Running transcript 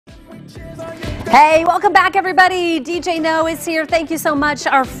Hey, welcome back, everybody. DJ No is here. Thank you so much,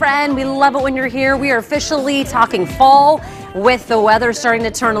 our friend. We love it when you're here. We are officially talking fall with the weather starting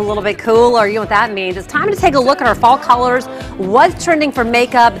to turn a little bit cooler. You know what that means. It's time to take a look at our fall colors. What's trending for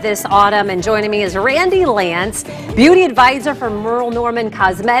makeup this autumn? And joining me is Randy Lance, beauty advisor for Merle Norman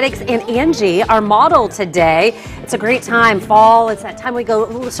Cosmetics, and Angie, our model today. It's a great time. Fall, it's that time we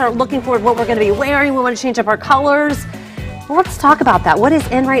start looking forward what we're going to be wearing. We want to change up our colors. Well, let's talk about that. What is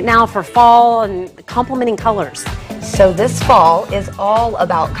in right now for fall and complementing colors? So this fall is all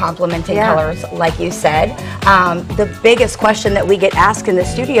about complementing colors, like you said. The biggest question that we get asked in the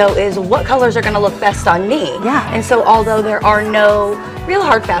studio is what colors are going to look best on me? Yeah. And so although there are no real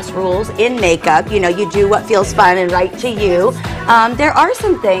hard fast rules in makeup, you know, you do what feels fun and right to you. There are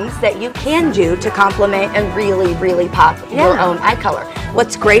some things that you can do to complement and really pop your own eye color.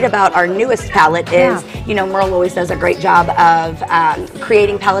 What's great about our newest palette is, you know, Merle always does a great job of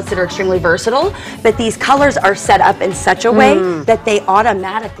creating palettes that are extremely versatile, but these colors are set up in such a way that they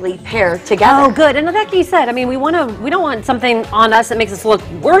automatically pair together. Oh, good. And like you said, I mean, we don't want something on us that makes us look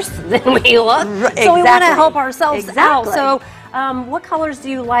worse than we look. Exactly. So we want to help ourselves out. So what colors do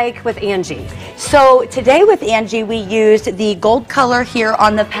you like with Angie? So today with Angie, we used the gold color here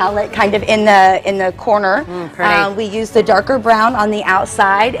on the palette, kind of in the corner. We used the darker brown on the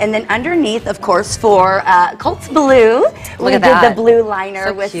outside, and then underneath, of course, for Colt's Blue, we did the blue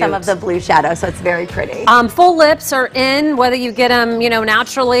liner with some of the blue shadow. So it's very pretty. Full lips are in, whether you get them, you know,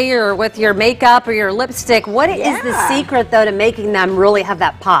 naturally or with your makeup or your lipstick. What is the secret, though, to making them really have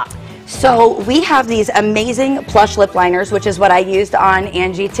that pop? So we have these amazing plush lip liners, which is what I used on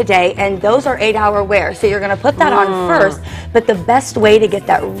Angie today, and those are 8-hour wear. So you're going to put that on first, but the best way to get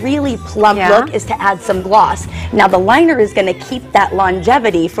that really plump look is to add some gloss. Now the liner is going to keep that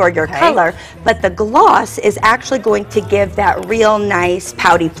longevity for your color, but the gloss is actually going to give that real nice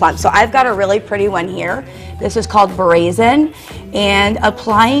pouty plump. So I've got a really pretty one here. This is called Brazen, and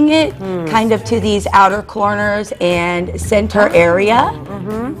applying it kind of to these outer corners and center area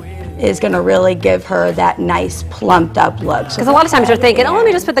is going to really give her that nice plumped up look. Because a lot of times you're thinking, oh, let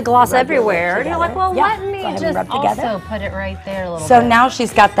me just put the gloss everywhere. And you're like, well, let me just also put it right there a little bit. So now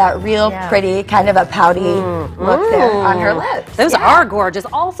she's got that real pretty kind of a pouty look there on her lips. Those are gorgeous.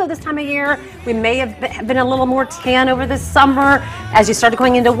 Also this time of year, we may have been a little more tan over the summer. As you started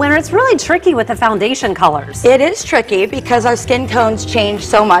going into winter, it's really tricky with the foundation colors. It is tricky because our skin tones change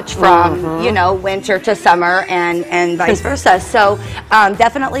so much from, you know, winter to summer and vice versa. So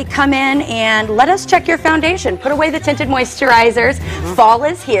definitely come in and let us check your foundation. Put away the tinted moisturizers. Fall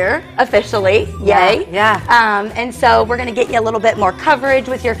is here officially. Yay. And so we're going to get you a little bit more coverage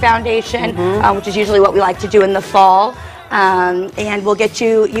with your foundation, which is usually what we like to do in the fall. And we'll get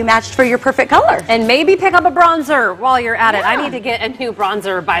you matched for your perfect color. And maybe pick up a bronzer while you're at it. I need to get a new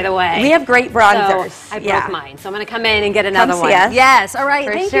bronzer, by the way. We have great bronzers. So I broke mine, so I'm going to come in and get another one. Yes. All right.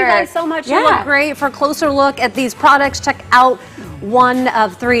 Thank you guys so much. You look great. For a closer look at these products, check out one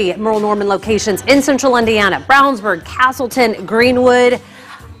of 3 Merle Norman locations in Central Indiana: Brownsburg, Castleton, Greenwood.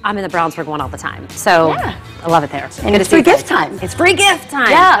 I'm in the Brownsburg one all the time, so I love it there. And it's free gift time. It's free gift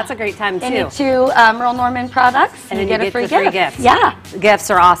time. Yeah, that's a great time too. And you 2 Merle Norman products, and then you get a free gift. Gifts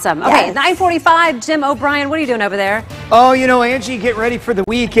are awesome. Okay, 9:45. Jim O'Brien, what are you doing over there? Oh, you know, Angie, get ready for the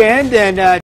weekend and.